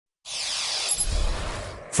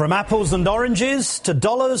From apples and oranges to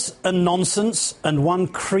dollars and nonsense and one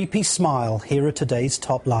creepy smile, here are today's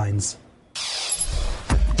top lines.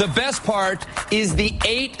 The best part is the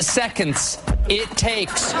 8 seconds it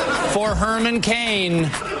takes for Herman Cain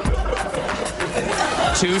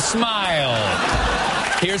to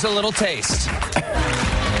smile. Here's a little taste.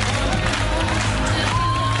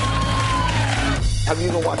 Have you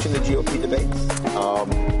been watching the GOP debates?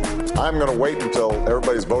 I'm going to wait until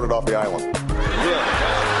everybody's voted off the island.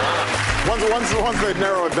 Once they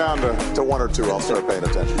narrow it down to one or two, I'll start paying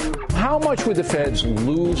attention. How much would the feds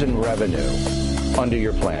lose in revenue under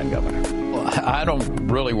your plan, Governor? I don't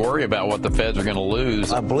really worry about what the feds are going to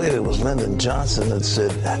lose. I believe it was Lyndon Johnson that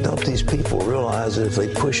said, don't these people realize that if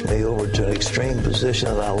they push me over to an extreme position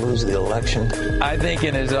that I'll lose the election? I think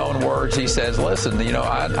in his own words, he says, listen,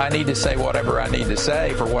 I need to say whatever I need to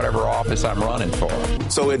say for whatever office I'm running for.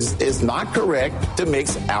 So it's not correct to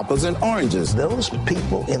mix apples and oranges. Those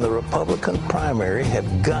people in the Republican primary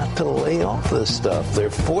have got to lay off this stuff. They're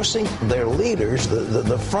forcing their leaders,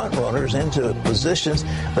 the front runners, into positions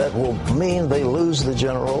that will mean they lose the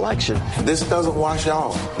general election. This doesn't wash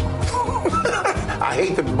off. I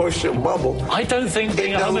hate to burst your bubble. I don't think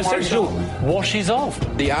being a homosexual washes off.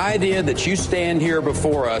 The idea that you stand here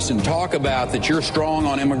before us and talk about that you're strong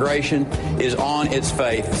on immigration is on its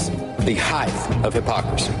face the height of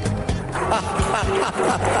hypocrisy.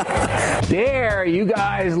 There, you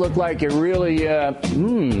guys look like you really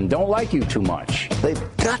don't like you too much. They've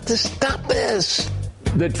got to stop this.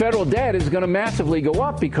 The federal debt is going to massively go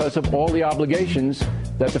up because of all the obligations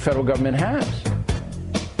that the federal government has.